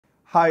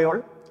Hi all.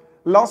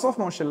 Laws of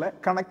motion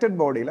connected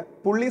body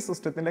pulley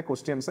system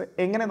questions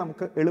എങ്ങനെ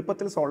നമുക്ക്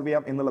എളുപ്പത്തിൽ solve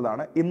ചെയ്യാം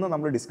എന്നുള്ളതാണ് ഇന്ന്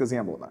നമ്മൾ ഡിസ്കസ്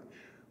ചെയ്യാൻ പോകുന്നത്.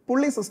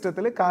 പുള്ളി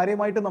സിസ്റ്റത്തിൽ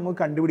കാര്യമായിട്ട് നമുക്ക്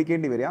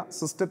കണ്ടുപിടിക്കേണ്ടി വരിക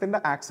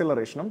സിസ്റ്റത്തിന്റെ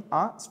ആക്സിലറേഷനും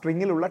ആ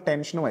സ്ട്രിങ്ങിലുള്ള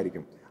ടെൻഷനും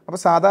ആയിരിക്കും.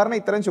 അപ്പോൾ സാധാരണ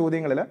ഇത്തരം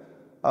ചോദ്യങ്ങളിൽ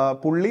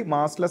പുള്ളി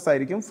മാസ്ലെസ്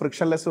ആയിരിക്കും,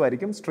 ഫ്രിക്ഷൻലെസ്സും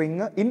ആയിരിക്കും,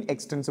 സ്ട്രിങ്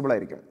ഇൻഎക്സ്റ്റെൻസിബിൾ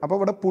ആയിരിക്കും. അപ്പോൾ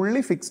ഇവിടെ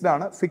പുള്ളി ഫിക്സ്ഡ്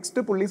ആണ്.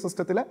 ഫിക്സ്ഡ് പുള്ളി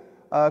സിസ്റ്റത്തിലെ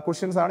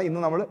ക്വസ്റ്റ്യൻസ് ആണ്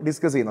ഇന്ന് നമ്മൾ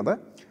ഡിസ്കസ് ചെയ്യുന്നത്.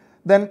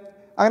 ദെൻ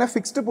അങ്ങനെ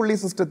ഫിക്സ്ഡ് പുള്ളി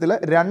സിസ്റ്റത്തിൽ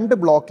രണ്ട്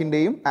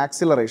ബ്ലോക്കിന്റെയും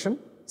ആക്സിലറേഷൻ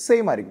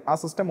സെയിം ആയിരിക്കും. ആ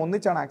സിസ്റ്റം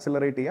ഒന്നിച്ചാണ്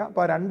ആക്സിലറേറ്റ് ചെയ്യുക.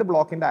 അപ്പോൾ രണ്ട്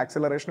ബ്ലോക്കിന്റെ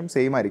ആക്സിലറേഷനും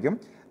സെയിം ആയിരിക്കും.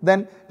 ദെൻ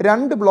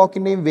രണ്ട്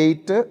ബ്ലോക്കിന്റെയും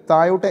വെയിറ്റ്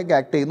താഴോട്ടേക്ക്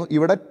ആക്ട് ചെയ്യുന്നു.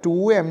 ഇവിടെ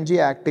 2mg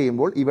ആക്ട്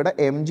ചെയ്യുമ്പോൾ ഇവിടെ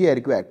mg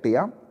ആയിരിക്കും ആക്ട്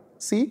ചെയ്യാം.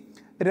 സി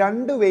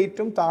രണ്ട്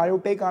വെയിറ്റും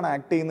താഴോട്ടേക്കാണ്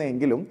ആക്ട്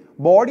ചെയ്യുന്നതെങ്കിലും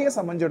ബോഡിയെ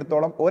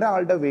സംബന്ധിച്ചിടത്തോളം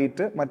ഒരാളുടെ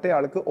വെയിറ്റ് മറ്റേ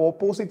ആൾക്ക്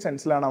ഓപ്പോസിറ്റ്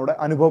സെൻസിലാണ് അവിടെ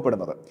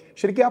അനുഭവപ്പെടുന്നത്.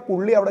 ശരിക്കും ആ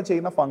പുള്ളി അവിടെ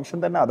ചെയ്യുന്ന ഫംഗ്ഷൻ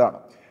തന്നെ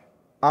അതാണ്.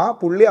 ആ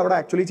പുള്ളി അവിടെ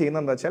ആക്ച്വലി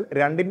ചെയ്യുന്നത് എന്താ വെച്ചാൽ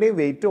രണ്ടിൻ്റെയും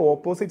വെയിറ്റ്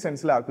ഓപ്പോസിറ്റ്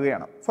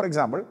സെൻസിലാക്കുകയാണ്. ഫോർ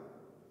എക്സാമ്പിൾ,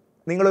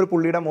 നിങ്ങളൊരു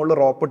പുള്ളിയുടെ മുകളിൽ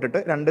റോപ്പ് ഇട്ടിട്ട്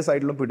രണ്ട്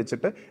സൈഡിലും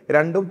പിടിച്ചിട്ട്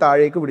രണ്ടും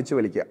താഴേക്ക് പിടിച്ച്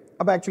വലിക്കുക.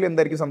 അപ്പോൾ ആക്ച്വലി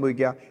എന്തായിരിക്കും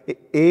സംഭവിക്കുക?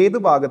 ഏത്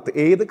ഭാഗത്ത്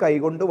ഏത്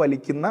കൈകൊണ്ട്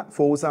വലിക്കുന്ന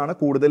ഫോഴ്സാണ്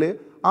കൂടുതൽ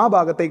ആ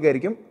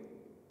ഭാഗത്തേക്കായിരിക്കും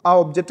ആ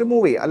ഒബ്ജക്റ്റ്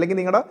മൂവ് ചെയ്യുക, അല്ലെങ്കിൽ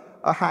നിങ്ങളുടെ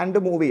ഹാൻഡ്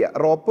മൂവ് ചെയ്യുക,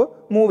 റോപ്പ്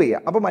മൂവ് ചെയ്യുക.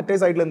 അപ്പോൾ മറ്റേ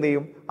സൈഡിൽ എന്ത്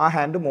ചെയ്യും? ആ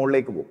ഹാൻഡ്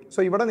മുകളിലേക്ക് പോകും. സോ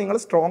ഇവിടെ നിങ്ങൾ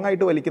സ്ട്രോങ്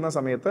ആയിട്ട് വലിക്കുന്ന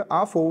സമയത്ത്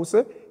ആ ഫോഴ്സ്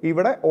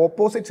ഇവിടെ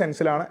ഓപ്പോസിറ്റ്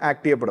സെൻസിലാണ്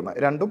ആക്ട് ചെയ്യപ്പെടുന്നത്.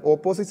 രണ്ടും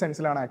ഓപ്പോസിറ്റ്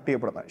സെൻസിലാണ് ആക്ട്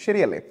ചെയ്യപ്പെടുന്നത്.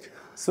 ശരിയല്ലേ?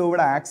 സോ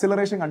ഇവിടെ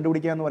ആക്സിലറേഷൻ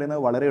കണ്ടുപിടിക്കുക എന്ന്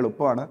പറയുന്നത് വളരെ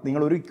എളുപ്പമാണ്.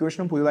 നിങ്ങൾ ഒരു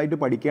ഇക്വേഷനും പുതുതായിട്ട്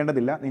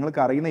പഠിക്കേണ്ടതില്ല.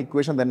 നിങ്ങൾക്ക് അറിയുന്ന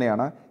ഇക്വേഷൻ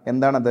തന്നെയാണ്.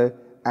 എന്താണത്?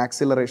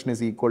 Acceleration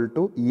is equal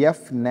to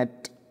F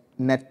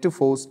net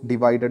force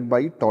divided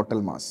by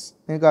total mass.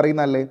 നിങ്ങൾക്ക്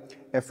അറിയുന്നല്ലേ?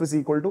 F is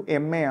equal to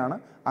M A ആണ്.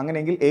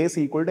 അങ്ങനെയെങ്കിൽ A is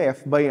equal to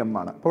F by M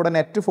ആണ്. അപ്പോൾ ഇവിടെ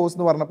നെറ്റ് ഫോഴ്സ്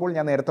എന്ന് പറഞ്ഞപ്പോൾ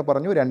ഞാൻ നേരത്തെ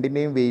പറഞ്ഞു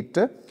രണ്ടിൻ്റെയും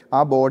വെയിറ്റ് ആ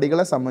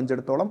ബോഡികളെ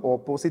സംബന്ധിച്ചിടത്തോളം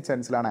ഓപ്പോസിറ്റ്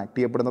സെൻസിലാണ് ആക്ട്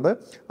ചെയ്യപ്പെടുന്നത്.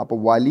 അപ്പോൾ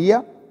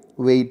വലിയ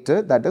wait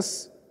that is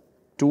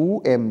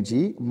 2mg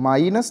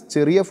minus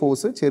ചെറിയ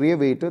ഫോഴ്സ് ചെറിയ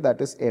wait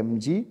that is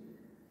mg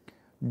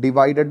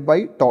divided by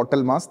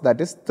total mass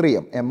that is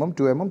 3m. mm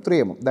 2mm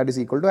 3mm that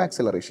is equal to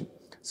acceleration.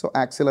 So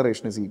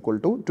acceleration is equal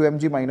to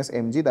 2mg minus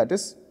mg that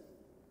is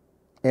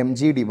mg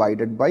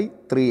divided by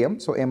 3m.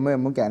 So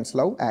m cancel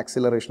out.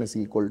 Acceleration is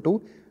equal to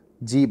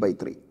g by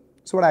 3.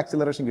 So what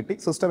acceleration കിട്ടി?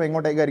 System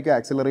എങ്ങോട്ടേക്കായിരിക്കും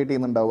accelerate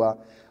ചെയ്യുന്നുണ്ടാവുക?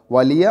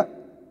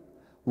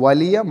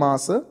 വലിയ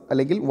mass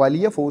അല്ലെങ്കിൽ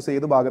വലിയ force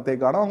ഏത്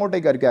ഭാഗത്തേക്കാണോ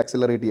അങ്ങോട്ടേക്കായിരിക്കും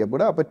accelerate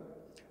ചെയ്യപ്പെടുക. അപ്പോൾ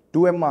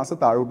 2m mass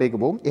താഴോട്ടേക്ക്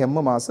പോകും, m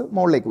mass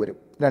മുകളിലേക്ക് വരും.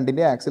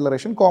 രണ്ടിൻ്റെ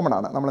ആക്സിലറേഷൻ കോമൺ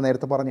ആണ്, നമ്മൾ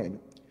നേരത്തെ പറഞ്ഞു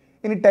കഴിഞ്ഞു.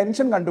 ഇനി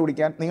ടെൻഷൻ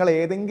കണ്ടുപിടിക്കാൻ നിങ്ങൾ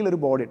ഏതെങ്കിലും ഒരു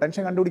ബോഡി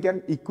ടെൻഷൻ കണ്ടുപിടിക്കാൻ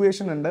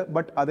ഇക്വേഷൻ ഉണ്ട്,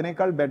 ബട്ട്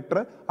അതിനേക്കാൾ ബെറ്റർ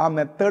ആ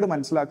മെത്തേഡ്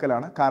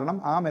മനസ്സിലാക്കലാണ്. കാരണം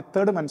ആ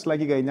മെത്തേഡ്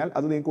മനസ്സിലാക്കി കഴിഞ്ഞാൽ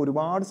അത് നിങ്ങൾക്ക്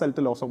ഒരുപാട്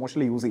സ്ഥലത്ത് ലോസ് ഓഫ്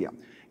മോഷനിൽ യൂസ് ചെയ്യാം.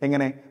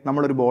 എങ്ങനെ?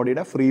 നമ്മളൊരു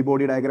ബോഡിയുടെ ഫ്രീ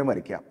ബോഡി ഡയഗ്രം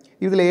വരയ്ക്കുക.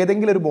 ഇതിൽ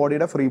ഏതെങ്കിലും ഒരു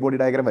ബോഡിയുടെ ഫ്രീ ബോഡി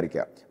ഡയഗ്രം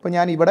വരയ്ക്കുക. അപ്പോൾ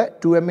ഞാൻ ഇവിടെ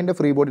 2m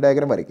ഫ്രീ ബോഡി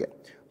ഡയഗ്രം വരയ്ക്കുക.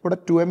 ഇവിടെ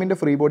 2m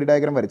ഫ്രീ ബോഡി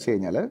ഡയഗ്രം വരച്ച്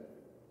കഴിഞ്ഞാൽ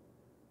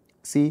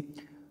സി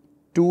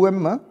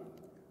 2m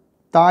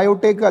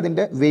താഴോട്ടേക്ക്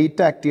അതിൻ്റെ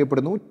വെയിറ്റ് ആക്ട്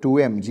ചെയ്യപ്പെടുന്നു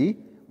 2mg.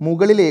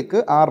 മുകളിലേക്ക്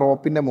ആ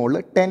റോപ്പിൻ്റെ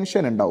മുകളിൽ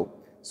ടെൻഷൻ ഉണ്ടാവും.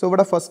 സോ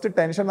ഇവിടെ ഫസ്റ്റ്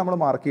ടെൻഷൻ നമ്മൾ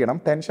മാർക്ക് ചെയ്യണം.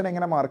 ടെൻഷൻ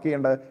എങ്ങനെ മാർക്ക്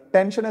ചെയ്യേണ്ടത്?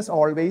 Tension is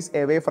always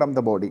away from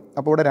the body.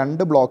 അപ്പോൾ ഇവിടെ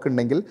രണ്ട് ബ്ലോക്ക്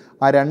ഉണ്ടെങ്കിൽ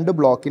ആ രണ്ട്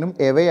ബ്ലോക്കിനും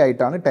എവേ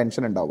ആയിട്ടാണ്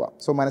ടെൻഷൻ ഉണ്ടാവുക.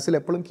 സോ മനസ്സിൽ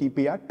എപ്പോഴും കീപ്പ്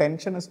ചെയ്യുക,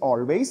 tension is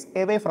always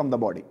away from the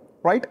body,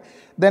 right?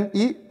 Then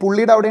ഈ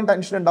പുള്ളിയുടെ അവിടെയും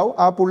ടെൻഷൻ ഉണ്ടാവും,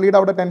 ആ പുള്ളിയുടെ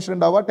അവിടെ ടെൻഷൻ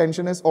ഉണ്ടാവുക.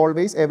 Tension is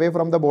always away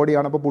from the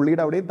ബോഡിയാണ്. അപ്പോൾ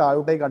പുള്ളിയുടെ അവിടെയും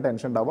താഴോട്ടേക്കാണ്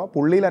ടെൻഷൻ ഉണ്ടാവുക.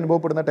 പുള്ളിയിൽ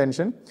അനുഭവപ്പെടുന്ന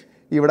ടെൻഷൻ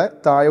ഇവിടെ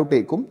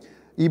താഴോട്ടേക്കും,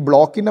 ഈ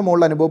ബ്ലോക്കിൻ്റെ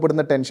മുകളിൽ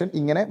അനുഭവപ്പെടുന്ന ടെൻഷൻ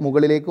ഇങ്ങനെ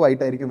മുകളിലേക്കും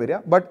ആയിട്ടായിരിക്കും വരിക.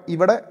 ബട്ട്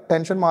ഇവിടെ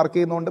ടെൻഷൻ മാർക്ക്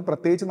ചെയ്യുന്നതുകൊണ്ട്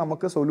പ്രത്യേകിച്ച്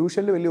നമുക്ക്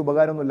സൊല്യൂഷനിൽ വലിയ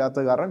ഉപകാരമൊന്നും ഇല്ലാത്ത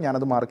കാരണം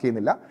ഞാനത് മാർക്ക്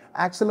ചെയ്യുന്നില്ല.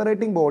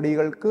 ആക്സിലറേറ്റിംഗ്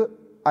ബോഡികൾക്ക്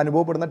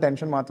അനുഭവപ്പെടുന്ന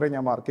ടെൻഷൻ മാത്രമേ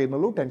ഞാൻ മാർക്ക്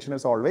ചെയ്യുന്നുള്ളൂ. Tension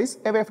is always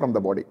away from the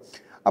body.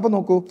 അപ്പോൾ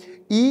നോക്കൂ,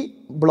 ഈ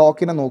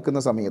ബ്ലോക്കിനെ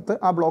നോക്കുന്ന സമയത്ത്,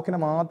 ആ ബ്ലോക്കിനെ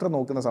മാത്രം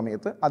നോക്കുന്ന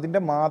സമയത്ത്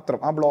അതിൻ്റെ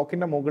മാത്രം ആ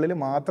ബ്ലോക്കിൻ്റെ മുകളിൽ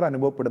മാത്രം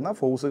അനുഭവപ്പെടുന്ന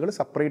ഫോഴ്സുകൾ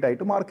സെപ്പറേറ്റ്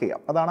ആയിട്ട് മാർക്ക്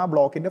ചെയ്യാം. അതാണ് ആ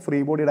ബ്ലോക്കിൻ്റെ ഫ്രീ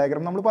ബോഡി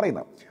ഡയഗ്രം നമ്മൾ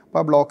പറയുന്നത്.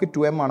 അപ്പോൾ ആ ബ്ലോക്ക്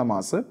 2m ആണ്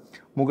മാസ്,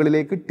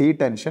 മുകളിലേക്ക് T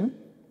ടെൻഷൻ,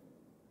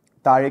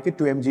 താഴേക്ക്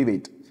 2mg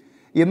വെയിറ്റ്.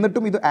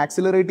 എന്നിട്ടും ഇത്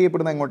ആക്സിലറേറ്റ്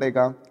ചെയ്യപ്പെടുന്ന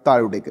എങ്ങോട്ടേക്കാ?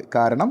 താഴോട്ടേക്ക്.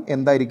 കാരണം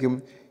എന്തായിരിക്കും?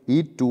 ഈ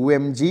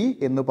 2mg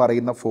എന്ന്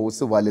പറയുന്ന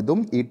ഫോഴ്സ് വലുതും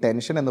ഈ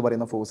ടെൻഷൻ എന്ന്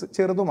പറയുന്ന ഫോഴ്സ്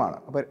ചെറുതുമാണ്.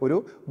 അപ്പോൾ ഒരു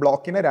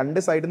ബ്ലോക്കിനെ രണ്ട്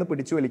സൈഡിൽ നിന്ന്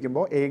പിടിച്ചു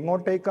വലിക്കുമ്പോൾ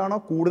എങ്ങോട്ടേക്കാണോ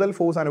കൂടുതൽ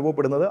ഫോഴ്സ്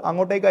അനുഭവപ്പെടുന്നത്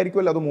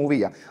അങ്ങോട്ടേക്കായിരിക്കുമല്ലോ അത് മൂവ്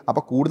ചെയ്യുക.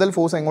 അപ്പോൾ കൂടുതൽ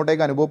ഫോഴ്സ്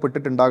എങ്ങോട്ടേക്ക്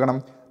അനുഭവപ്പെട്ടിട്ടുണ്ടാകണം?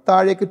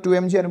 താഴേക്ക്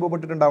 2mg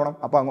അനുഭവപ്പെട്ടിട്ടുണ്ടാവണം.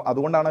 അപ്പോൾ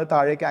അതുകൊണ്ടാണ് അത്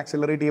താഴേക്ക്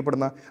ആക്സിലറേറ്റ്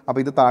ചെയ്യപ്പെടുന്നത്.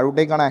 അപ്പോൾ ഇത്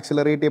താഴോട്ടേക്കാണ്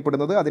ആക്സിലറേറ്റ്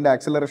ചെയ്യപ്പെടുന്നത്. അതിൻ്റെ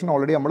ആക്സിലറേഷൻ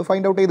ഓൾറെഡി നമ്മൾ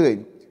ഫൈൻഡ് ഔട്ട് ചെയ്ത്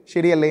കഴിഞ്ഞു.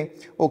 ശരിയല്ലേ?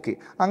 ഓക്കെ.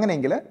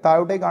 അങ്ങനെയെങ്കിൽ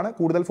താഴോട്ടേക്കാണ്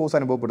കൂടുതൽ ഫോഴ്സ്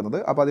അനുഭവപ്പെടുന്നത്.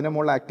 അപ്പോൾ അതിൻ്റെ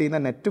മുകളിൽ ആക്ട് ചെയ്യുന്ന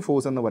നെറ്റ്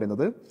ഫോഴ്സ് എന്ന്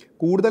പറയുന്നത്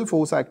കൂടുതൽ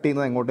ഫോഴ്സ് ആക്ട്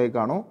ചെയ്യുന്നത്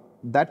എങ്ങോട്ടേക്കാണോ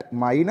ദാറ്റ്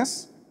മൈനസ്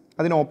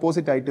അതിന്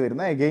ഓപ്പോസിറ്റ് ആയിട്ട്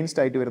വരുന്ന എഗെയിൻസ്റ്റ്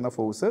ആയിട്ട് വരുന്ന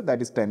force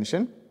that is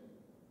tension,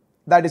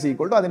 that is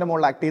equal to അതിൻ്റെ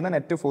മുകളിൽ ആക്ട് ചെയ്യുന്ന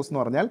നെറ്റ് ഫോഴ്സ്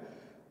എന്ന് പറഞ്ഞാൽ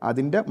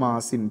അതിൻ്റെ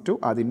മാസ് ഇൻറ്റു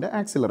അതിൻ്റെ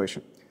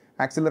ആക്സിലറേഷൻ.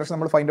 ആക്സിലറേഷൻ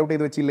നമ്മൾ ഫൈൻഡ് ഔട്ട്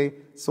ചെയ്ത് വെച്ചില്ലേ?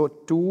 So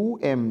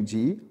 2mg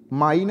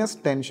minus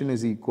tension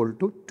is equal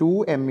to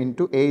 2m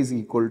into A is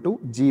equal to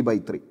g by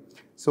 3.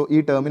 So ഈ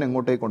ടേമിന്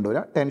എങ്ങോട്ടേക്ക്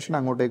കൊണ്ടുവരിക? ടെൻഷൻ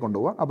അങ്ങോട്ടേക്ക്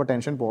കൊണ്ടുപോവുക. അപ്പോൾ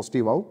ടെൻഷൻ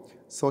പോസിറ്റീവ് ആവും.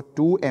 So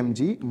 2mg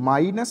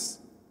minus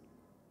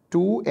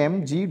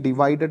 2mg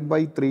divided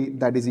by 3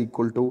 that is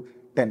equal to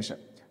tension.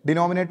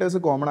 Denominators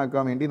common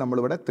ആക്കാൻ വേണ്ടി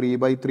നമ്മളിവിടെ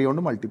 3/3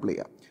 കൊണ്ട് മൾട്ടിപ്ലൈ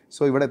ചെയ്യാം.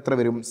 സോ ഇവിടെ എത്ര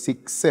വരും?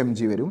 6mg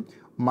വരും.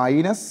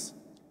 Minus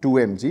 2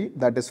 mg,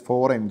 that is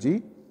 4 mg.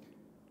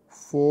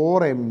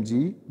 4 mg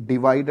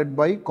divided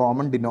by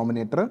common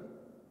denominator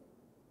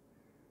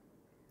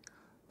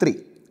 3,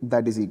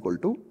 that is equal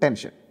to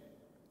tension.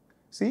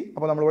 See,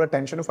 അപ്പോൾ നമ്മളിവിടെ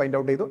ടെൻഷൻ ഫൈൻഡ്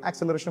ഔട്ട് ചെയ്തു,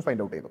 ആക്സിലറേഷൻ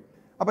ഫൈൻഡ് ഔട്ട് ചെയ്തു.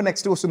 അപ്പോൾ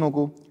നെക്സ്റ്റ് ക്വസ്റ്റ്യൻ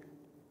നോക്കൂ.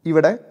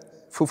 ഇവിടെ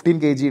 15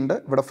 kg ഉണ്ട്,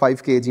 ഇവിടെ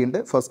 5 kg ഉണ്ട്.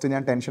 ഫസ്റ്റ്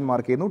ഞാൻ ടെൻഷൻ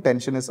മാർക്ക് ചെയ്യുന്നു.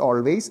 Tension is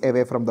always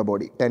away from the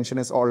body. Tension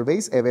is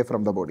always away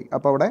from the body.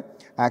 അപ്പോൾ അവിടെ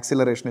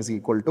acceleration is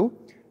equal to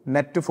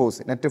net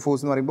force. Net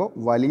force എന്ന് പറയുമ്പോൾ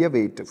വലിയ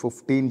വെയിറ്റ്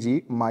 15g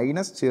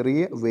മൈനസ്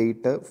ചെറിയ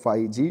wait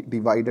 5g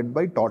divided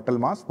by total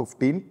mass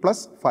 15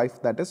 plus 5,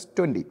 that is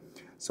 20.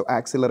 So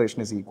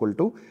acceleration is equal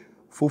to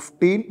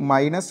 15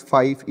 minus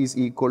 5 is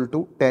equal to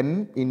 10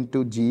 into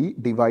g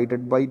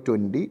divided by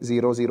 20.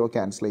 0, 0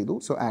 cancel ചെയ്തു.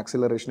 So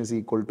acceleration is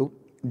equal to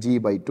g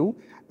by 2.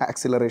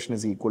 Acceleration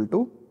is equal to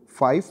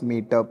 5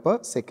 meter per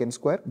second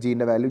square. g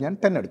ന്റെ value ഞാൻ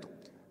 10 എടുത്തു.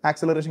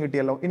 Acceleration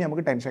കിട്ടിയല്ലോ. ഇനി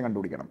നമുക്ക് tension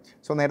കണ്ടുപിടിക്കണം.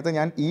 So നേരത്തെ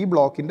ഞാൻ ഈ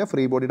ബ്ലോക്കിൻ്റെ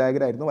ഫ്രീ ബോഡി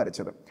ഡയഗ്രം ആയിരുന്നു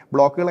വരച്ചത്.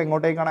 ബ്ലോക്കുകൾ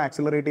എങ്ങോട്ടേക്കാണ്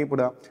ആക്സിലറേറ്റ്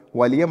ചെയ്യപ്പെടുക?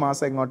 വലിയ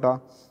മാസ് എങ്ങോട്ടാ?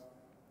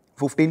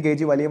 15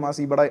 kg വലിയ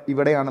മാസ്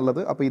ഇവിടെയാണുള്ളത്.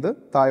 അപ്പോൾ ഇത്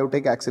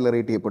താഴോട്ടേക്ക്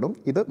ആക്സിലറേറ്റ് ചെയ്യപ്പെടും,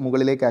 ഇത്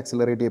മുകളിലേക്ക്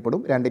ആക്സിലറേറ്റ്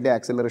ചെയ്യപ്പെടും. രണ്ടിൻ്റെ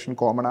ആക്സിലറേഷൻ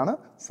കോമൺ ആണ്,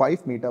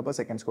 5 meter per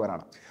second square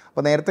ആണ്.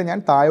 അപ്പോൾ നേരത്തെ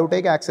ഞാൻ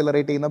താഴോട്ടേക്ക്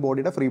ആക്സിലറേറ്റ് ചെയ്യുന്ന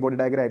ബോഡിയുടെ ഫ്രീ ബോഡി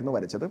ഡയഗ്രം ആയിരുന്നു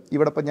വരച്ചത്.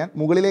 ഇവിടെ ഇപ്പോൾ ഞാൻ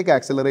മുകളിലേക്ക്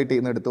ആക്സിലറേറ്റ്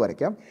ചെയ്യുന്ന എടുത്ത്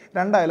വരയ്ക്കാം.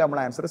 രണ്ടായാലും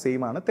നമ്മുടെ ആൻസർ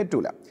സെയിം ആണ്,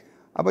 തെറ്റൂല.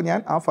 അപ്പോൾ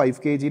ഞാൻ ആ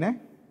 5 kg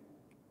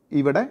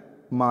ഇവിടെ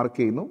മാർക്ക്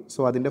ചെയ്യുന്നു.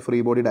 സോ അതിൻ്റെ ഫ്രീ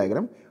ബോഡി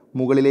ഡയഗ്രം,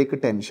 മുകളിലേക്ക്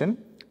ടെൻഷൻ,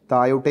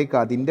 താഴോട്ടേക്ക്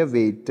അതിൻ്റെ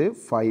വെയിറ്റ്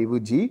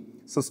 5g.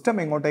 സിസ്റ്റം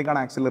എങ്ങോട്ടേക്കാണ്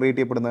ആക്സിലറേറ്റ്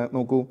ചെയ്യപ്പെടുന്നത്?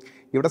 നോക്കൂ,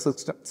 ഇവിടെ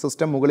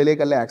സിസ്റ്റം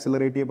മുകളിലേക്കല്ല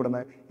ആക്സിലറേറ്റ്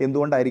ചെയ്യപ്പെടുന്നത്.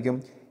 എന്തുകൊണ്ടായിരിക്കും?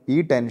 ഈ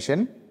ടെൻഷൻ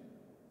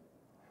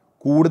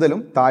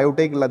കൂടുതലും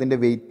താഴോട്ടേക്കുള്ള അതിൻ്റെ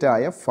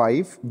വെയിറ്റായ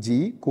 5g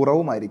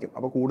കുറവുമായിരിക്കും.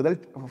 അപ്പോൾ കൂടുതൽ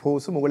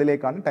ഫോഴ്സ്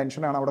മുകളിലേക്കാണ്,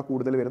 ടെൻഷനാണ് അവിടെ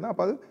കൂടുതൽ വരുന്നത്.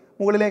 അപ്പോൾ അത്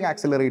മുകളിലേക്ക്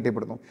ആക്സിലറേറ്റ്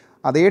ചെയ്യപ്പെടുന്നു.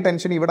 അതേ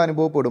ടെൻഷൻ ഇവിടെ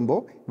അനുഭവപ്പെടുമ്പോൾ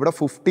ഇവിടെ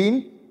 15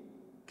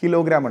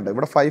 കിലോഗ്രാം ഉണ്ട്,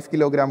 ഇവിടെ 5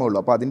 കിലോഗ്രാമേ ഉള്ളൂ.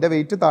 അപ്പോൾ അതിൻ്റെ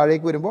വെയിറ്റ്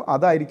താഴേക്ക് വരുമ്പോൾ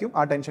അതായിരിക്കും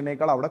ആ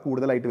ടെൻഷനേക്കാൾ അവിടെ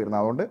കൂടുതലായിട്ട് വരുന്നത്.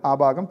 അതുകൊണ്ട് ആ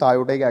ഭാഗം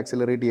താഴോട്ടേക്ക്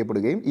ആക്സിലറേറ്റ്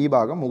ചെയ്യപ്പെടുകയും ഈ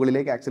ഭാഗം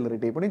മുകളിലേക്ക്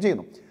ആക്സിലറേറ്റ് ചെയ്യപ്പെടുകയും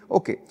ചെയ്യുന്നു.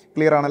 ഓക്കെ,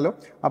 ക്ലിയർ ആണല്ലോ.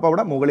 അപ്പോൾ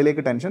അവിടെ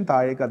മുകളിലേക്ക് ടെൻഷൻ,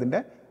 താഴേക്ക്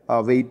അതിൻ്റെ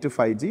വെയിറ്റ്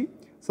 5g.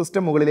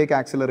 സിസ്റ്റം മുകളിലേക്ക്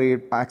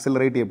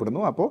ആക്സിലറേറ്റ്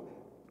ചെയ്യപ്പെടുന്നു. അപ്പോൾ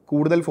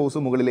കൂടുതൽ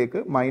ഫോഴ്സ്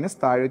മുകളിലേക്ക് മൈനസ്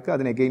താഴേക്ക്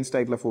അതിന് എഗെയിൻസ്റ്റ്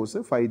ആയിട്ടുള്ള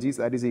force 5g,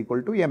 that is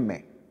equal to ma.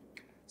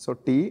 So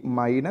t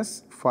minus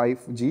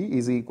 5g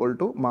is equal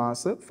to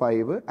mass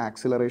 5,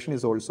 acceleration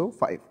is also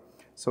 5.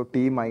 So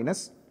t minus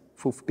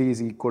 50 is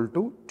equal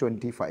to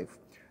 25.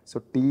 So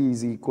t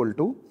is equal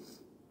to,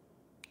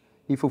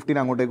 ഈ 15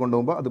 അങ്ങോട്ടേക്ക്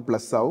കൊണ്ടുപോകുമ്പോൾ അത്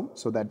plus ആവും.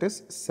 So that is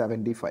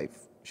 75.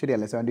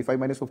 ശരിയല്ലേ? 75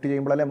 minus 50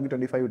 ചെയ്യുമ്പോഴല്ലേ നമുക്ക്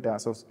 25 കിട്ടുക.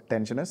 So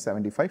tension is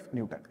 75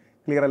 newton.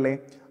 Clear അല്ലേ?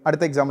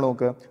 അടുത്ത എക്സാമ്പിൾ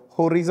നോക്ക്.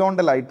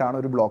 ഹൊറിസോണ്ടൽ ആയിട്ടാണ്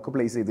ഒരു ബ്ലോക്ക്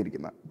പ്ലേസ്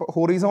ചെയ്തിരിക്കുന്നത്. അപ്പോൾ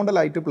ഹൊറിസോണ്ടൽ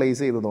ആയിട്ട്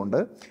പ്ലേസ് ചെയ്തതുകൊണ്ട്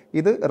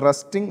ഇത്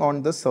റെസ്റ്റിംഗ് ഓൺ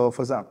ദ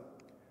സർഫസ് ആണ്.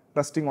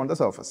 Resting on the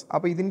surface.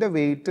 അപ്പോൾ ഇതിൻ്റെ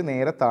വെയിറ്റ്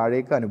നേരെ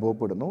താഴേക്ക്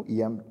അനുഭവപ്പെടുന്നു,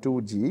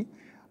 m2g.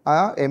 ആ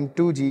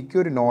m2gക്ക്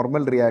ഒരു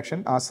നോർമൽ റിയാക്ഷൻ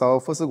ആ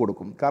സർഫസ്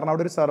കൊടുക്കും. കാരണം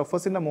അവിടെ ഒരു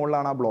സർഫസിൻ്റെ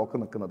മുകളിലാണ് ആ ബ്ലോക്ക്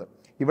നിൽക്കുന്നത്.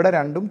 ഇവിടെ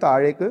രണ്ടും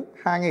താഴേക്ക്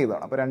ഹാങ്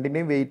ചെയ്തതാണ്. അപ്പോൾ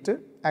രണ്ടിൻ്റെയും വെയിറ്റ്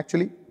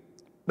ആക്ച്വലി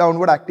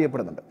ഡൗൺവേർഡ് ആക്ട്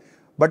ചെയ്യപ്പെടുന്നുണ്ട്.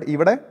 ബട്ട്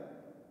ഇവിടെ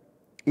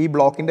ഈ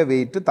ബ്ലോക്കിൻ്റെ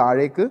വെയിറ്റ്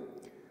താഴേക്ക്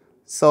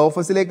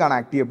സർഫസിലേക്കാണ്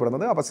ആക്ട്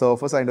ചെയ്യപ്പെടുന്നത്. അപ്പോൾ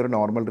സർഫസ് അതിൻ്റെ ഒരു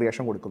നോർമൽ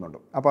റിയാക്ഷൻ കൊടുക്കുന്നുണ്ട്.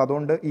 അപ്പോൾ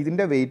അതുകൊണ്ട്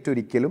ഇതിൻ്റെ വെയിറ്റ്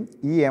ഒരിക്കലും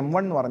ഈ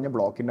m1 എന്ന് പറഞ്ഞ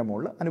ബ്ലോക്കിൻ്റെ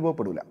മുകളിൽ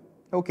അനുഭവപ്പെടില്ല.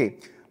 ഓക്കെ,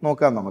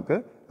 നോക്കാം നമുക്ക്.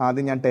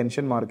 ആദ്യം ഞാൻ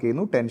ടെൻഷൻ മാർക്ക്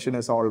ചെയ്യുന്നു. Tension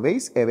is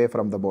always away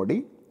from the body.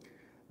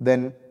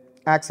 Then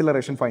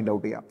acceleration find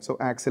out ചെയ്യാം. So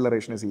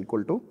acceleration is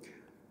equal to,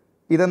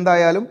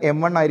 ഇതെന്തായാലും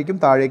m1 ആയിരിക്കും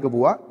താഴേക്ക്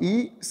പോവുക. ഈ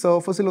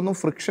സർഫസിലൊന്നും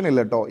ഫ്രിക്ഷൻ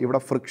ഇല്ല കേട്ടോ. ഇവിടെ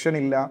ഫ്രിക്ഷൻ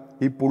ഇല്ല.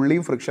 ഈ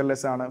പുള്ളിയും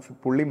ഫ്രിക്ഷൻലെസ് ആണ്,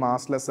 പുള്ളി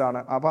മാസ്ലെസ് ആണ്.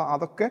 അപ്പോൾ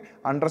അതൊക്കെ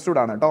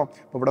അണ്ടർസ്റ്റുഡ് ആണ് കേട്ടോ.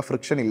 അപ്പോൾ ഇവിടെ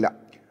ഫ്രിക്ഷൻ ഇല്ല.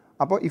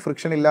 അപ്പോൾ ഈ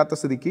ഫ്രിക്ഷൻ ഇല്ലാത്ത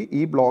സ്ഥിതിക്ക്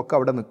ഈ ബ്ലോക്ക്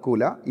അവിടെ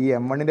നിൽക്കില്ല. ഈ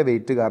m1ൻ്റെ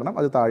വെയിറ്റ് കാരണം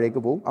അത്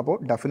താഴേക്ക് പോകും. അപ്പോൾ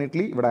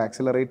ഡെഫിനറ്റ്ലി ഇവിടെ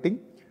accelerating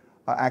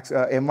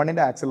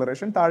m1ൻ്റെ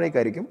acceleration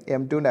താഴേക്കായിരിക്കും,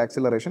 m2ൻ്റെ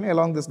acceleration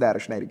along this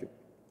direction ആയിരിക്കും.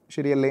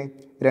 ശരിയല്ലേ?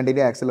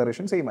 രണ്ടിൻ്റെ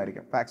ആക്സിലറേഷൻ സെയിം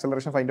ആയിരിക്കും. അപ്പോൾ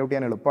ആക്സിലറേഷൻ ഫൈൻഡ് ഔട്ട്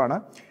ചെയ്യാൻ എളുപ്പമാണ്.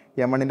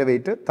 m1ൻ്റെ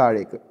വെയിറ്റ്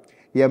താഴേക്ക്,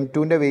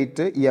 m2ൻ്റെ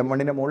വെയിറ്റ് ഈ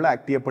m1ൻ്റെ മുകളിൽ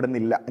ആക്ട്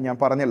ചെയ്യപ്പെടുന്നില്ല. ഞാൻ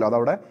പറഞ്ഞല്ലോ,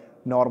 അതവിടെ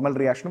നോർമൽ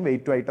റിയാക്ഷനും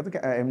വെയിറ്റും ആയിട്ട് അത്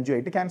mg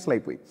ആയിട്ട് ക്യാൻസൽ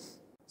ആയിപ്പോയി.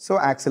 So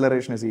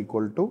acceleration is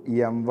equal to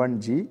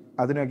m1g.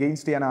 അതിന്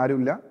അഗെയിൻസ്റ്റ് ചെയ്യാൻ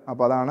ആരുമില്ല.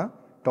 അപ്പോൾ അതാണ്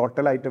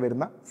ടോട്ടലായിട്ട്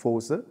വരുന്ന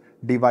force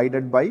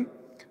divided by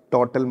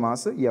total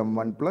mass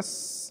m1 plus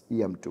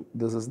m2.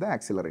 This is the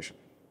acceleration.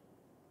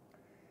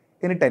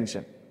 ഇനി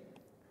ടെൻഷൻ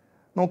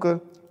നോക്ക്.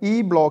 ഈ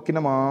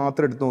ബ്ലോക്കിനെ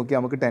മാത്രം എടുത്ത് നോക്കി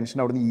നമുക്ക് ടെൻഷൻ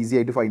അവിടെ നിന്ന് ഈസി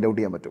ആയിട്ട് ഫൈൻഡ് ഔട്ട്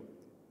ചെയ്യാൻ പറ്റും.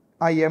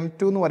 ആ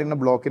m2 എന്ന് പറയുന്ന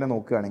ബ്ലോക്കിനെ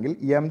നോക്കുകയാണെങ്കിൽ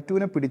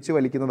m2നെ പിടിച്ച്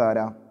വലിക്കുന്നത്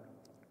ആരാ?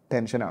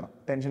 ടെൻഷനാണ്.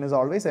 Tension is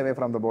always away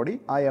from the body.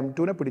 ആ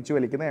m2നെ പിടിച്ച്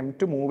വലിക്കുന്ന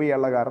m2 മൂവ്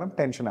ചെയ്യാനുള്ള കാരണം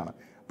ടെൻഷനാണ്.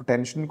 അപ്പോൾ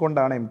ടെൻഷൻ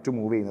കൊണ്ടാണ് m2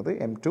 മൂവ് ചെയ്യുന്നത്.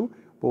 m2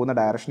 പോകുന്ന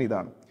ഡയറക്ഷൻ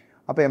ഇതാണ്.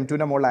 അപ്പോൾ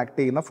m2ൻ്റെ മുകളിൽ ആക്ട്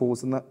ചെയ്യുന്ന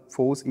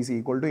force is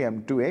equal to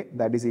m2a,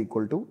 that is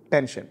equal to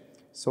tension.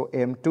 So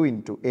m2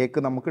 into എക്ക്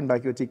നമുക്ക്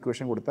ഉണ്ടാക്കി വെച്ച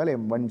ഇക്വേഷൻ കൊടുത്താൽ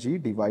m1g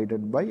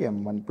divided by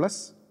m1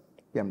 plus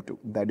m2,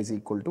 that is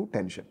equal to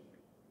tension.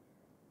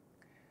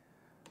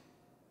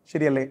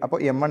 ശരിയല്ലേ? അപ്പോൾ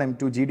m1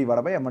 m2g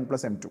divide by m1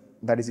 plus m2,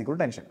 that is equal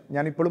to tension.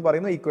 ഞാൻ ഇപ്പോഴും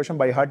പറയുന്നു ഇക്വേഷൻ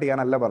ബൈ ഹാർട്ട്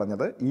ചെയ്യാനല്ല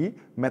പറഞ്ഞത്, ഈ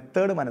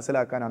മെത്തേഡ്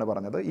മനസ്സിലാക്കാനാണ്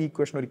പറഞ്ഞത്. ഈ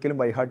ഇക്വേഷൻ ഒരിക്കലും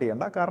ബൈ ഹാർട്ട്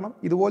ചെയ്യേണ്ട. കാരണം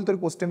ഇതുപോലത്തെ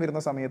ഒരു ക്വസ്റ്റ്യൻ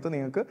വരുന്ന സമയത്ത്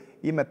നിങ്ങൾക്ക്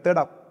ഈ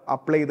മെത്തേഡ്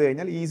അപ്ലൈ ചെയ്ത്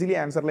കഴിഞ്ഞാൽ ഈസിലി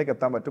ആൻസറിലേക്ക്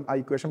എത്താൻ പറ്റും. ആ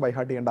ഇക്വേഷൻ ബൈ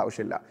ഹാർട്ട് ചെയ്യേണ്ട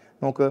ആവശ്യമില്ല.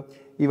 നോക്ക്,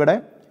 ഇവിടെ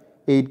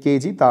 8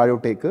 kg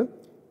താഴോട്ടേക്ക്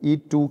ഈ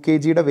 2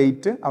 kgയുടെ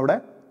വെയിറ്റ് അവിടെ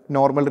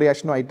നോർമൽ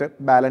റിയാക്ഷനുമായിട്ട്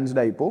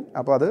ബാലൻസ്ഡ് ആയി പോകും.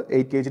 അപ്പോൾ അത്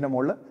 8 kgൻ്റെ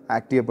മുകളിൽ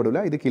ആക്ട് ചെയ്യപ്പെടില്ല.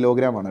 ഇത്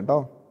കിലോഗ്രാം ആണ് കേട്ടോ,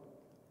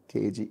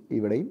 kg,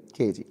 ഇവിടെയും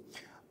kg.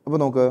 അപ്പോൾ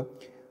നോക്ക്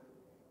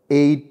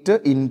 8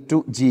 into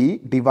g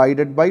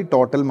divided by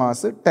total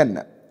mass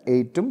 10.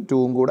 8ഉം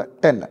 2ഉം കൂടെ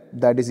 10.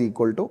 That is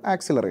equal to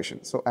acceleration.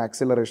 So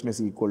acceleration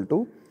is equal to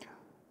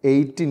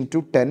 8 into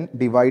 10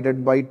 divided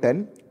by 10.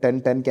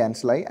 10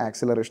 cancel ആയി.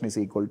 Acceleration is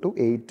equal to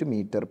 8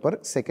 meter per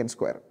second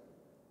square.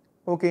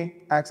 Okay,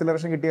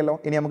 acceleration കിട്ടിയല്ലോ.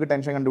 ഇനി നമുക്ക്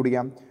tension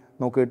കണ്ടുപിടിക്കാം.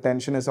 നോക്ക്,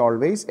 tension is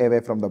always away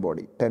from the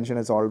body. Tension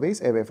is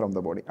always away from the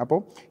body. അപ്പോൾ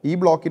ഈ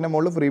ബ്ലോക്കിൻ്റെ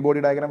മുകളിൽ free body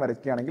diagram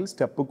വരയ്ക്കുകയാണെങ്കിൽ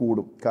സ്റ്റെപ്പ്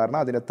കൂടും. കാരണം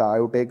അതിൻ്റെ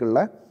താഴോട്ടേക്കുള്ള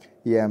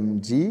എം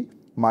ജി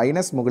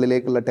മൈനസ്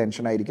മുകളിലേക്കുള്ള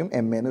ടെൻഷൻ ആയിരിക്കും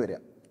എം എന്ന് വരിക.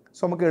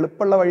 സോ നമുക്ക്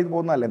എളുപ്പമുള്ള വഴി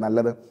പോകുന്നതല്ലേ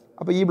നല്ലത്.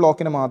 അപ്പോൾ ഈ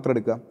ബ്ലോക്കിനെ മാത്രം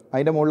എടുക്കുക.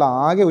 അതിൻ്റെ മുകളിൽ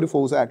ആകെ ഒരു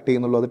ഫോഴ്സ് ആക്ട്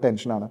ചെയ്യുന്നുള്ളൂ, അത്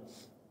ടെൻഷനാണ്.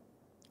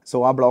 സോ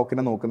ആ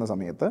ബ്ലോക്കിനെ നോക്കുന്ന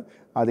സമയത്ത്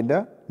അതിൻ്റെ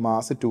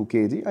മാസ് 2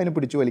 kg, അതിന്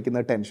പിടിച്ചു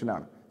വലിക്കുന്നത്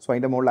ടെൻഷനാണ്. സോ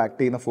അതിൻ്റെ മുകളിൽ ആക്ട്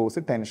ചെയ്യുന്ന ഫോഴ്സ്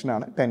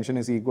ടെൻഷനാണ്. ടെൻഷൻ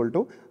ഇസ് ഈക്വൽ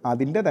ടു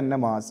അതിൻ്റെ തന്നെ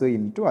മാസ്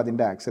ഇൻറ്റു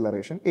അതിൻ്റെ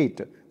acceleration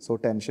 8. So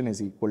tension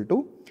is equal to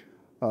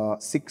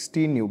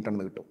 16 newton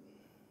എന്ന് കിട്ടും.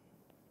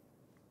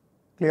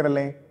 ക്ലിയർ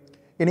അല്ലേ?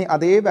 ഇനി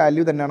അതേ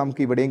വാല്യൂ തന്നെയാണ്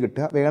നമുക്ക് ഇവിടെയും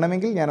കിട്ടുക.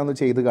 വേണമെങ്കിൽ ഞാനൊന്ന്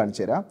ചെയ്ത്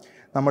കാണിച്ചു തരാം.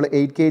 നമ്മൾ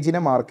 8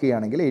 kgനെ മാർക്ക്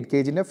ചെയ്യുകയാണെങ്കിൽ 8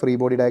 kgൻ്റെ ഫ്രീ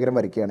ബോഡി ഡയഗ്രാം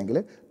വരയ്ക്കുകയാണെങ്കിൽ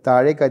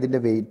താഴേക്ക്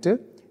അതിൻ്റെ വെയിറ്റ്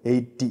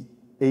 80,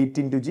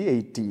 8 into g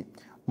 80.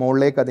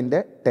 മുകളിലേക്ക് അതിൻ്റെ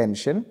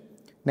ടെൻഷൻ,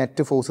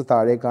 നെറ്റ് ഫോഴ്സ്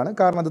താഴേക്കാണ്,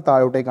 കാരണം അത്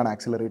താഴോട്ടേക്കാണ്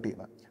ആക്സിലറേറ്റ്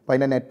ചെയ്യുന്നത്. അപ്പോൾ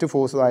അതിൻ്റെ നെറ്റ്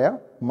ഫോഴ്സ് ആയ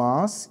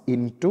mass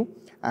into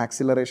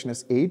acceleration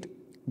is 8.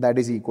 That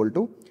is equal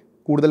to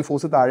കൂടുതൽ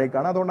ഫോഴ്സ്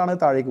താഴേക്കാണ്, അതുകൊണ്ടാണ്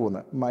താഴേക്ക്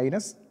പോകുന്നത്,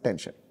 മൈനസ്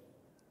ടെൻഷൻ.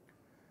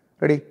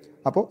 റെഡി?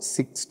 അപ്പോൾ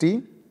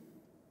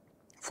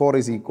 64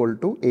 is equal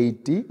to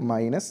 80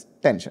 minus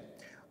tension.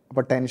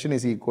 അപ്പോൾ tension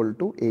is equal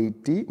to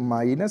 80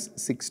 minus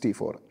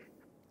 64.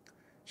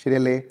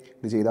 ശരിയല്ലേ?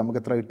 ഇത് ചെയ്താൽ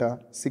നമുക്ക് എത്ര കിട്ടുക?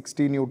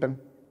 60 ന്യൂട്ടൺ.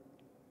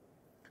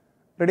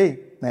 റെഡി?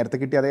 നേരത്തെ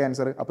കിട്ടിയ അതേ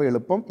ആൻസർ. അപ്പോൾ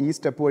എളുപ്പം ഈ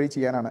സ്റ്റെപ്പ് വഴി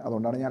ചെയ്യാനാണ്,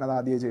 അതുകൊണ്ടാണ് ഞാനത്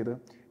ആദ്യമേ ചെയ്തത്.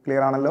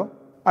 ക്ലിയർ ആണല്ലോ?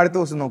 അടുത്ത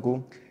ക്വസ്റ്റ്യൻ നോക്കൂ.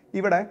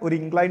 ഇവിടെ ഒരു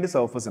ഇൻക്ലൈൻഡ്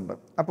സർഫസ് ഉണ്ട്.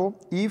 അപ്പോൾ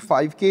ഈ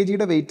 5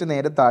 kgയുടെ വെയിറ്റ്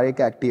നേരെ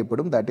താഴേക്ക് ആക്ട്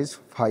ചെയ്യപ്പെടും, ദാറ്റ് ഈസ്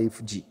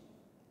 5g.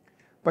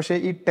 പക്ഷേ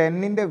ഈ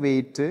 10ൻ്റെ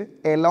wait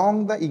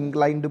along the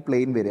inclined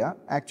plane വരിക.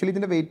 ആക്ച്വലി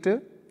ഇതിൻ്റെ വെയിറ്റ്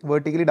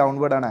വെർട്ടിക്കലി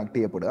ഡൗൺവേർഡാണ് ആക്ട്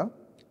ചെയ്യപ്പെടുക.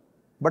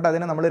 ബട്ട്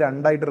അതിനെ നമ്മൾ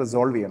രണ്ടായിട്ട്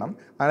റിസോൾവ് ചെയ്യണം.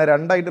 അങ്ങനെ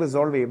രണ്ടായിട്ട്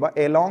റിസോൾവ് ചെയ്യുമ്പോൾ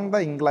എലോങ് ദ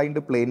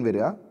ഇൻക്ലൈൻഡ്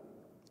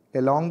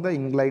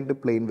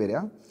പ്ലെയിൻ വരിക,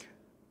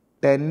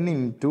 10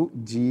 into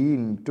g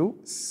into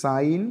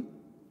സൈൻ,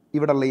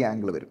 ഇവിടെയുള്ള ഈ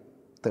ആംഗിൾ വരും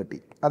 30.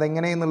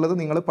 അതെങ്ങനെയെന്നുള്ളത്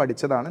നിങ്ങൾ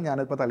പഠിച്ചതാണ്,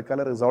 ഞാനിപ്പോൾ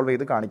തൽക്കാലം റിസോൾവ്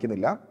ചെയ്ത്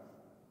കാണിക്കുന്നില്ല.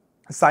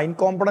 സൈൻ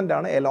കോമ്പണൻ്റ്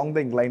ആണ് എലോങ് ദ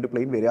ഇൻക്ലൈൻഡ്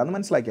പ്ലെയിൻ വരിക എന്ന്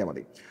മനസ്സിലാക്കിയാൽ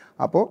മതി.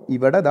 അപ്പോൾ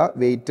ഇവിടെ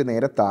വെയിറ്റ്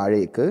നേരെ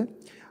താഴേക്ക്,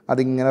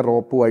 അതിങ്ങനെ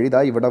റോപ്പ് വഴി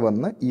ഇവിടെ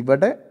വന്ന്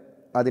ഇവിടെ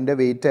അതിൻ്റെ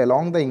wait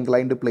along the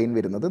inclined plane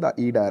വരുന്നത്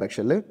ഈ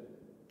ഡയറക്ഷനിൽ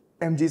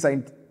എം ജി സൈൻ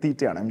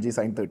തീറ്റയാണ്, M G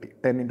sine 30,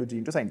 10 into g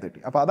into sign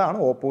 30. അപ്പോൾ അതാണ്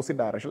ഓപ്പോസിറ്റ്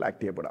ഡയറക്ഷനിൽ ആക്ട്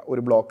ചെയ്യപ്പെടുക.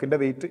 ഒരു ബ്ലോക്കിൻ്റെ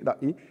വെയിറ്റ്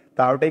ഈ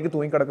താഴോട്ടേക്ക്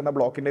തൂങ്ങിക്കിടക്കുന്ന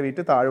ബ്ലോക്കിൻ്റെ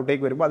വെയിറ്റ്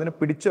താഴോട്ടേക്ക് വരുമ്പോൾ അതിനെ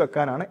പിടിച്ചു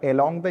വെക്കാനാണ്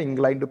എലോങ് ദ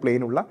ഇൻക്ലൈൻഡ്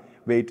പ്ലെയിൻ ഉള്ള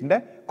വെയിറ്റിൻ്റെ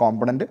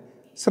കോമ്പണൻറ്റ്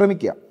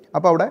ശ്രമിക്കുക.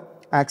 അപ്പോൾ അവിടെ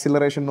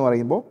ആക്സിലറേഷൻ എന്ന്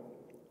പറയുമ്പോൾ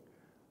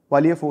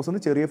വലിയ ഫോഴ്സ്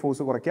നിന്ന് ചെറിയ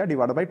ഫോഴ്സ് കുറയ്ക്കുക,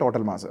 ഡിവൈഡ് ബൈ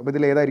ടോട്ടൽ മാസ്. അപ്പോൾ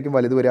ഇതിൽ ഏതായിരിക്കും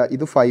വലുത് വരിക?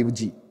 ഇത് 5g.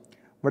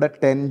 ഇവിടെ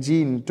 10g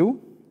into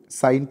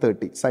സൈൻ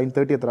 30. സൈൻ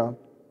 30 എത്ര?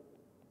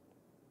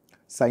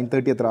 സൈൻ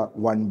 30 എത്ര?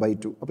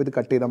 1/2. അപ്പോൾ ഇത്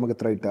കട്ട് ചെയ്താൽ നമുക്ക്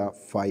എത്ര കിട്ടുക?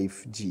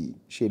 5g.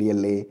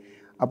 ശരിയല്ലേ?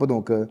 അപ്പോൾ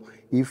നോക്ക്,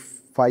 ഈ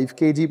 5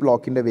 kg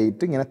ബ്ലോക്കിൻ്റെ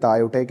വെയിറ്റ് ഇങ്ങനെ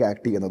താഴോട്ടേക്ക്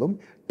ആക്ട് ചെയ്യുന്നതും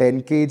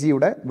 10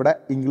 kgയുടെ ഇവിടെ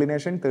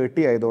ഇൻക്ലിനേഷൻ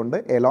 30 ആയതുകൊണ്ട്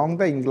along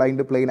the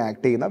inclined plane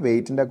act ചെയ്യുന്ന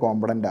വെയിറ്റിൻ്റെ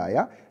കോമ്പണൻ്റ് ആയ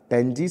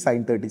 10g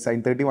സൈൻ 30. സൈൻ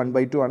 30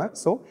 1/2 ആണ്.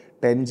 So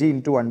 10g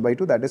into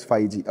 1/2 that is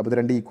 5g. അപ്പോൾ ഇത്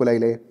രണ്ട് ഈക്വൽ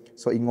ആയില്ലേ?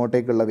 സോ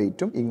ഇങ്ങോട്ടേക്കുള്ള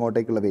വെയിറ്റും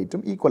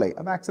ഈക്വൽ ആയി.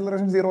 അപ്പോൾ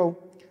ആക്സിലറേഷൻ 0 ആവും,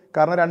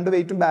 കാരണം രണ്ട്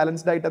വെയിറ്റും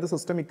ബാലൻസ്ഡ് ആയിട്ട് അത്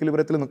സിസ്റ്റം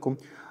ഇക്വിലിബ്രിയത്തിൽ നിൽക്കും.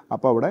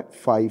 അപ്പോൾ അവിടെ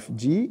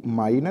 5g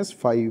minus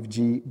 5g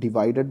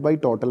divided by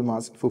total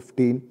mass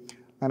 15.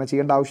 അങ്ങനെ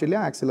ചെയ്യേണ്ട ആവശ്യമില്ല.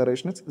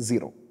 Acceleration is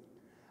 0.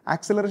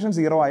 ആക്സിലറേഷൻ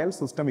 0 ആയാൽ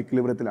സിസ്റ്റം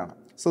ഇക്വിലിബ്രിയത്തിലാണ്.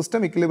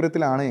 സിസ്റ്റം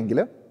ഇക്വിലിബ്രിയത്തിലാണ് എങ്കിൽ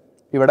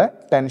ഇവിടെ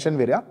ടെൻഷൻ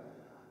വരിക,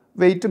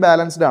 വെയിറ്റ്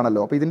ബാലൻസ്ഡ്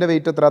ആണല്ലോ. അപ്പോൾ ഇതിൻ്റെ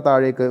വെയിറ്റ് എത്ര?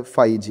 താഴേക്ക്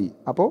 5g.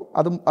 അപ്പോൾ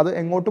അത്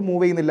എങ്ങോട്ടും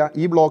മൂവ് ചെയ്യുന്നില്ല.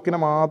 ഈ ബ്ലോക്കിനെ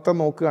മാത്രം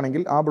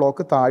നോക്കുകയാണെങ്കിൽ ആ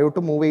ബ്ലോക്ക്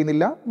താഴോട്ട് മൂവ്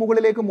ചെയ്യുന്നില്ല,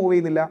 മുകളിലേക്ക് മൂവ്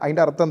ചെയ്യുന്നില്ല.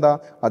 അതിൻ്റെ അർത്ഥം എന്താ?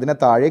 അതിനെ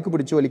താഴേക്ക്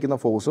പിടിച്ചു വലിക്കുന്ന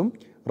ഫോഴ്സും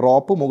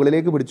റോപ്പ്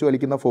മുകളിലേക്ക് പിടിച്ചു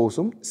വലിക്കുന്ന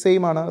ഫോഴ്സും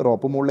സെയിം ആണ്.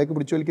 റോപ്പ് മുകളിലേക്ക്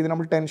പിടിച്ചു വലിക്കുന്നത്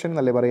നമ്മൾ ടെൻഷൻ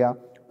എന്നല്ലേ പറയുക?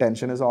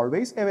 Tension is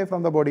always away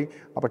from the body.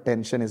 അപ്പോൾ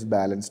tension is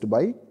balanced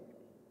by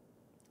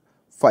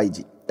 5g.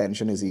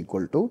 Tension is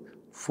equal to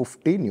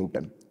 50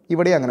 newton.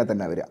 ഇവിടെ അങ്ങനെ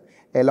തന്നെ വരിക.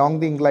 Along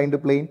the inclined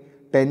plane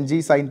 10g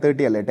sign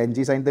 30 അല്ലേ?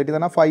 10g സൈൻ 30 എന്ന്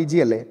പറഞ്ഞാൽ 5g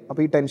അല്ലേ?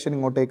 അപ്പോൾ ഈ ടെൻഷൻ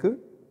ഇങ്ങോട്ടേക്ക്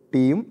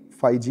ടിയും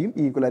 5gയും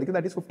ഈക്വൽ ആയിരിക്കും,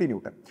 ദാറ്റ് ഈസ് 50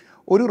 ന്യൂട്ടൺ.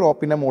 ഒരു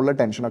റോപ്പിൻ്റെ മുകളിലെ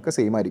ടെൻഷനൊക്കെ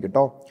സെയിം ആയിരിക്കും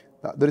കേട്ടോ.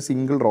 ഇതൊരു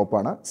സിംഗിൾ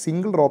റോപ്പാണ്.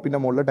 സിംഗിൾ റോപ്പിൻ്റെ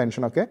മുകളിലെ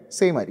ടെൻഷനൊക്കെ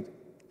സെയിം ആയിരിക്കും.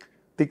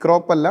 തിക്ക്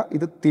റോപ്പ് അല്ല,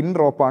 ഇത് തിൻ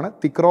റോപ്പാണ്.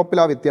 തിക്ക് റോപ്പിൽ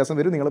ആ വ്യത്യാസം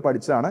വരും, നിങ്ങൾ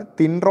പഠിച്ചതാണ്.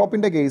 തിൻ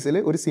റോപ്പിൻ്റെ കേസിൽ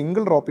ഒരു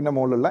സിംഗിൾ റോപ്പിൻ്റെ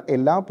മുകളിലുള്ള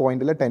എല്ലാ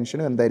പോയിന്റിലെ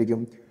ടെൻഷനും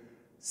എന്തായിരിക്കും?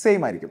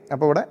 സെയിം ആയിരിക്കും.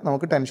 അപ്പോൾ ഇവിടെ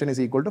നമുക്ക് tension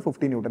is equal to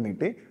 50 newton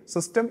കിട്ടി.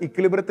 സിസ്റ്റം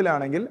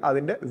ഇക്വിലിബ്രിയത്തിലാണെങ്കിൽ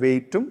അതിൻ്റെ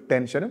വെയിറ്റും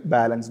ടെൻഷനും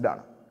ബാലൻസ്ഡ്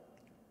ആണ്.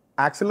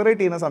 ആക്സിലറേറ്റ്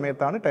ചെയ്യുന്ന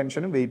സമയത്താണ്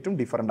ടെൻഷനും വെയിറ്റും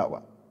ഡിഫറൻ്റ് ആവുക.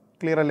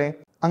 ക്ലിയർ അല്ലേ?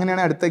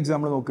 അങ്ങനെയാണ് അടുത്ത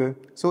എക്സാമ്പിൾ നോക്ക്.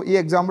 സോ ഈ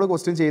എക്സാമ്പിൾ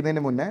ക്വസ്റ്റ്യൻ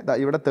ചെയ്യുന്നതിന് മുന്നേ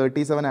ഇവിടെ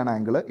 37 ആണ്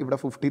ആംഗിൾ, ഇവിടെ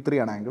 53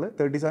 ആണ് ആംഗിൾ.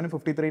 37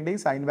 53ൻ്റെയും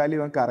സൈൻ വാല്യൂ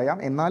നമുക്ക് അറിയാം,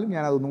 എന്നാലും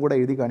ഞാൻ അതൊന്നും കൂടെ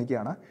എഴുതി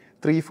കാണിക്കുകയാണ്.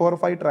 3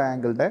 4 5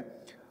 ട്രയാങ്കിളിൻ്റെ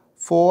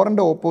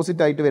 4ൻ്റെ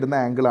ഓപ്പോസിറ്റ് ആയിട്ട് വരുന്ന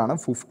ആംഗിളാണ്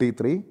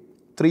 53,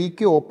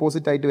 3ക്ക്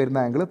ഓപ്പോസിറ്റ് ആയിട്ട് വരുന്ന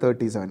ആംഗിൾ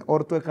 37.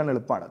 ഓർത്ത് വെക്കാൻ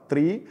എളുപ്പമാണ്.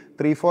 3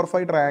 4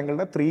 5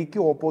 ട്രയാങ്കിളിൻ്റെ 3ക്ക്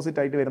ഓപ്പോസിറ്റ്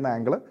ആയിട്ട് വരുന്ന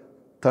ആംഗിൾ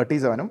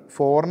 37ഉം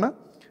 4ന്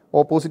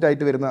ഓപ്പോസിറ്റ്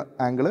ആയിട്ട് വരുന്ന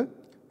ആംഗിൾ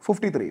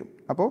 53ഉം.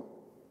 അപ്പോൾ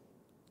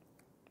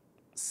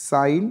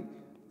സൈൻ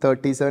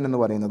 37 എന്ന്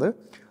പറയുന്നത്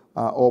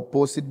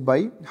ഓപ്പോസിറ്റ് ബൈ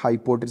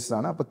ഹൈപ്പോട്ടിസിസ്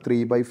ആണ്, അപ്പോൾ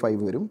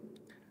 3/5 വരും.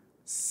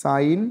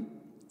 സൈൻ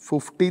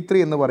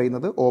 53 എന്ന്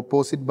പറയുന്നത്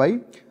opposite by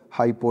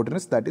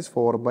hypotenuse, that is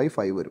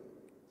 4/5 വരും.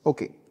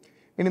 ഓക്കെ,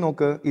 ഇനി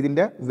നോക്ക്,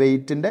 ഇതിൻ്റെ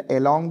വെയ്റ്റിൻ്റെ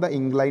along the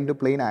inclined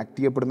plane act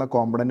ചെയ്യപ്പെടുന്ന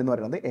കോമ്പണൻ്റ് എന്ന്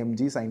പറയുന്നത് mg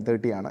sin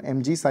 30 ആണ്.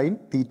 mg sin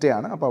θ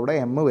ആണ്. അപ്പോൾ അവിടെ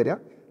m വരിക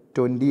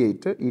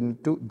 28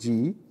 into g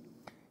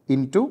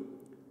into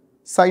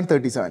sin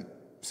 37.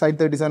 sin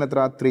 37 എത്ര?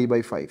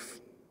 3/5.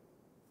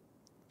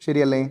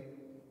 ശരിയല്ലേ?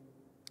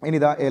 ഇനി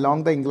ഇതാ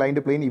എലോങ് ദ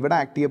ഇൻക്ലൈൻഡ് പ്ലെയിൻ ഇവിടെ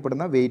ആക്ട്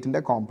ചെയ്യപ്പെടുന്ന വെയ്റ്റിൻ്റെ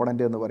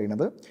കോമ്പണൻ്റ് എന്ന്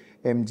പറയുന്നത്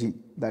mg,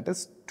 that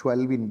is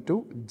 12 into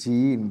g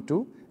into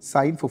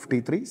sin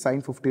 53. sin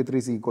 53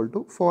 is equal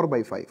to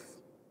 4/5.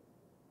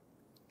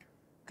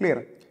 Clear?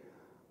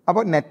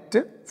 അപ്പോൾ net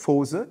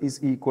force is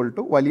equal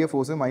to വലിയ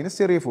ഫോഴ്സ് മൈനസ്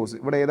ചെറിയ ഫോഴ്സ്.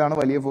 ഇവിടെ ഏതാണ്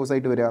വലിയ ഫോഴ്സ്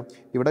ആയിട്ട് വരിക?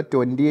 ഇവിടെ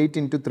 28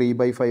 ഇൻറ്റു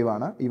 3/5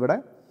 ആണ്, ഇവിടെ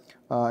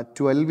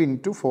 12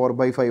 ഇൻറ്റു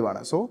 4/5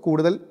 ആണ്. സോ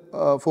കൂടുതൽ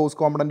ഫോഴ്സ്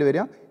കോമ്പണൻ്റ്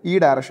വരിക ഈ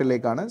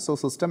ഡയറക്ഷനിലേക്കാണ്. So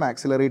system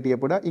accelerate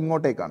ചെയ്യപ്പെടുക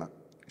ഇങ്ങോട്ടേക്കാണ്.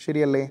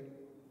 ശരിയല്ലേ?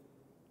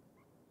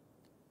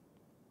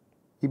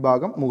 ഈ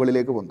ഭാഗം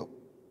മുകളിലേക്ക് പൊന്തും.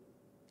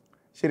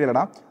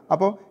 ശരിയല്ലടാ?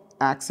 അപ്പോൾ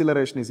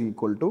acceleration is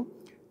equal to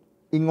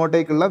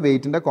ഇങ്ങോട്ടേക്കുള്ള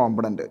വെയ്റ്റിൻ്റെ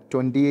component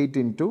 28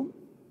 into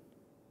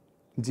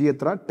G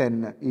എത്ര?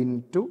 10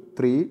 into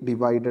 3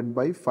 divided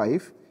by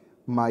 5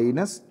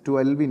 minus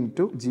 12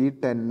 into G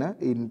 10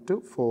 into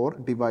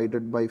 4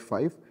 divided by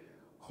 5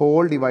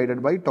 whole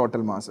divided by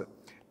total mass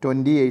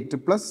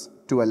 28 plus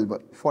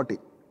 12 40.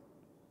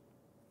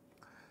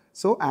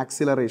 So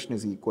acceleration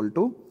is equal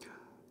to,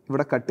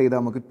 ഇവിടെ cut ചെയ്താൽ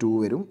നമുക്ക് 2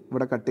 വരും,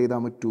 ഇവിടെ കട്ട് ചെയ്താൽ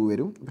നമുക്ക് 2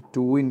 വരും.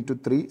 2 ഇൻറ്റു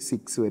 3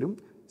 6 വരും.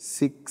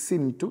 6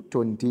 ഇൻറ്റു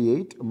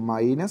 28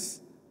 മൈനസ്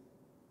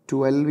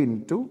 12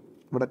 ഇൻറ്റു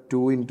ഇവിടെ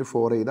 2 ഇൻറ്റു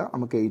 4 ചെയ്താൽ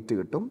നമുക്ക് 8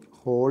 കിട്ടും,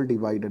 whole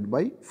divided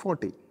by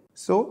 40.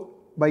 So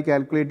by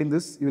calculating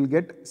this you will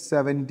get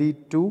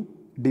 72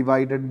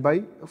 divided by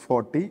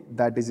 40,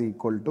 that is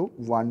equal to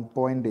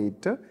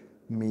 1.8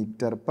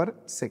 metre per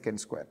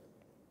second square.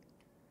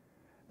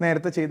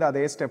 നേരത്തെ ചെയ്ത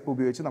അതേ സ്റ്റെപ്പ്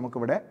ഉപയോഗിച്ച്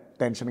നമുക്കിവിടെ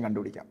ടെൻഷൻ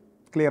കണ്ടുപിടിക്കാം.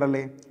 ക്ലിയർ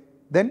അല്ലേ?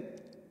 ദെൻ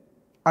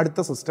അടുത്ത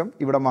സിസ്റ്റം,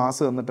 ഇവിടെ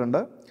മാസ് തന്നിട്ടുണ്ട്,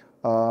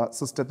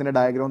 സിസ്റ്റത്തിൻ്റെ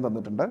ഡയഗ്രാം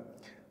തന്നിട്ടുണ്ട്.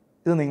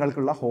 ഇത്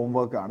നിങ്ങൾക്കുള്ള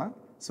ഹോംവർക്കാണ്.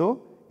 സോ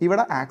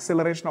ഇവിടെ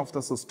ആക്സിലറേഷൻ ഓഫ്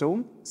ദ സിസ്റ്റവും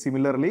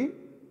സിമിലർലി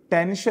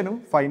ടെൻഷനും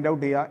ഫൈൻഡ്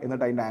ഔട്ട് ചെയ്യുക,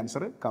 എന്നിട്ട് അതിൻ്റെ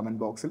ആൻസർ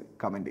കമൻറ്റ് ബോക്സിൽ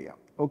കമൻറ്റ് ചെയ്യാം.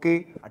 ഓക്കെ,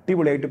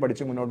 അടിപൊളിയായിട്ട്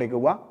പഠിച്ച് മുന്നോട്ടേക്ക്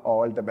പോവുക.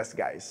 All the best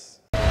guys.